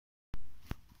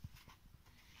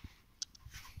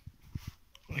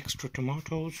extra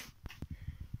tomatoes,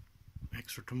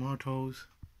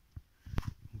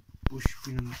 bush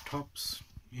bean on the tops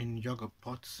in yogurt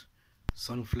pots,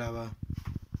 sunflower,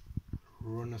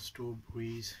 runner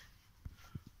strawberries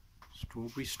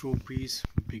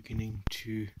beginning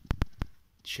to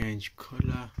change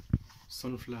color,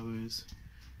 sunflowers,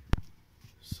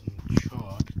 some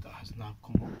chard that has now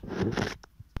come up.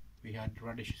 We had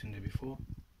radishes in there before,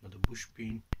 another bush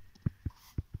bean,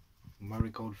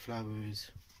 marigold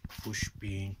flowers, bush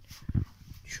bean,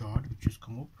 chard which has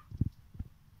come up,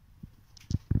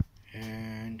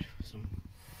 and some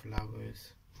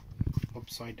flowers,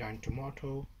 upside down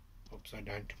tomato,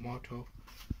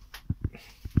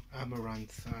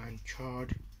 amaranth and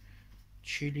chard,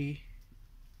 chili,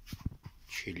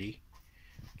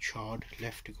 chard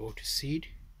left to go to seed,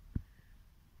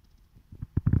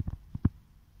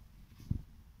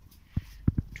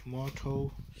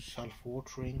 tomato,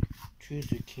 self-watering, 2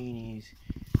 zucchinis,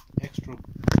 extra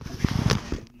bush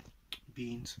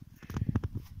beans,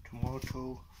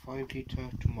 tomato 5 litre,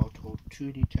 tomato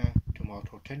 2 litre,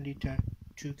 tomato 10 litre,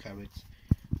 2 carrots,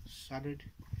 salad,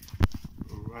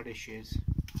 radishes,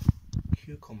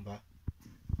 cucumber,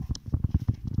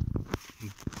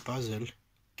 basil,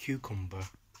 cucumber,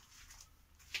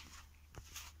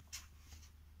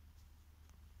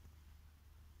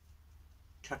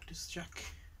 cactus jack,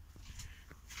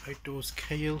 right, those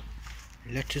kale,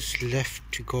 lettuce left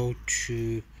to go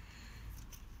to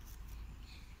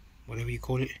whatever you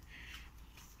call it,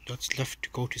 that's left to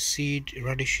go to seed,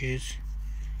 radishes,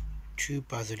 2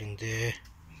 basil in there,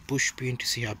 bush bean to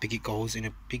see how big it goes in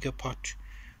a bigger pot,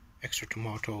 extra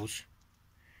tomatoes,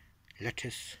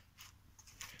 lettuce,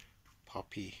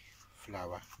 poppy,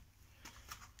 flower,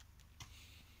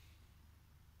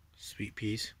 sweet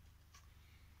peas,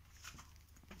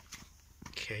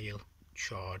 kale,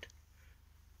 chard,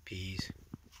 peas,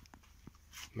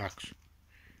 max,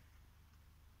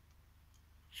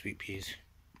 sweet peas,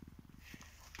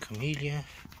 camellia,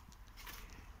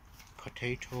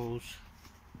 potatoes,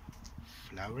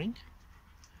 flowering,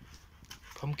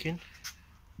 pumpkin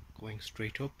going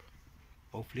straight up,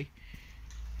 hopefully,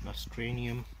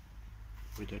 nasturtium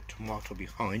with a tomato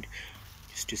behind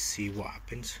just to see what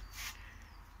happens,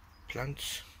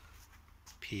 plants,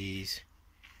 peas,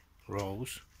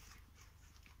 rose,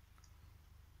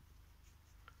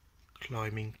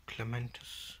 climbing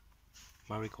clematis,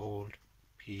 marigold,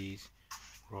 peas,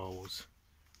 rose,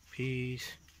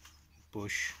 peas,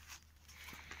 bush,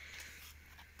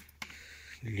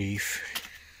 leaf,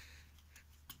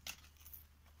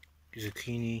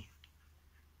 zucchini,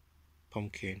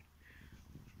 pumpkin,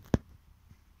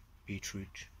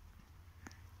 beetroot,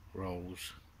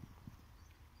 rose,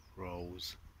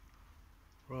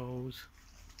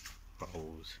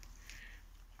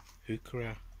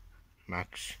 heuchera,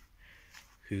 max,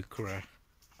 heuchera,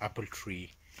 apple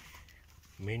tree,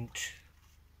 mint,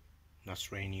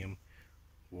 nasturtium,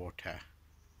 water,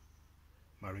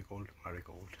 marigold,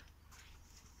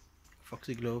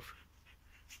 foxglove,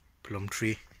 plum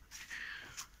tree,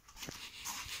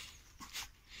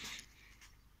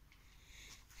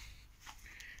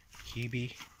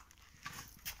 hebe,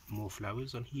 more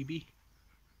flowers on hebe,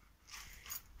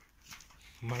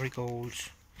 marigolds,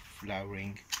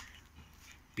 flowering,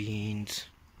 beans,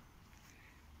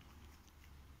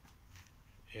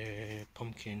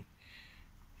 pumpkin,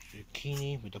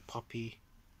 zucchini with a poppy,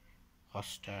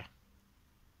 hosta,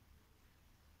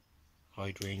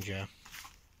 hydrangea,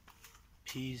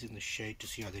 peas in the shade to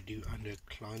see how they do, and a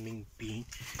climbing bean,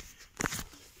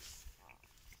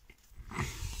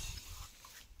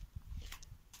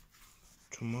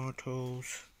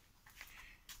 tomatoes,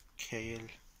 kale,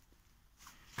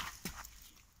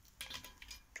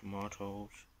 tomatoes,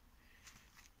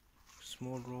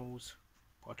 small rose,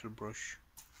 bottle brush,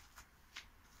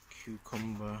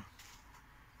 cucumber,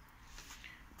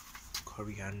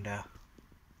 coriander,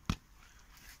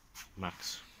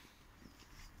 max,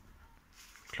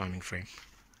 climbing frame.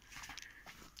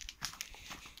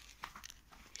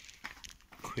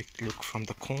 Quick look from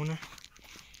the corner.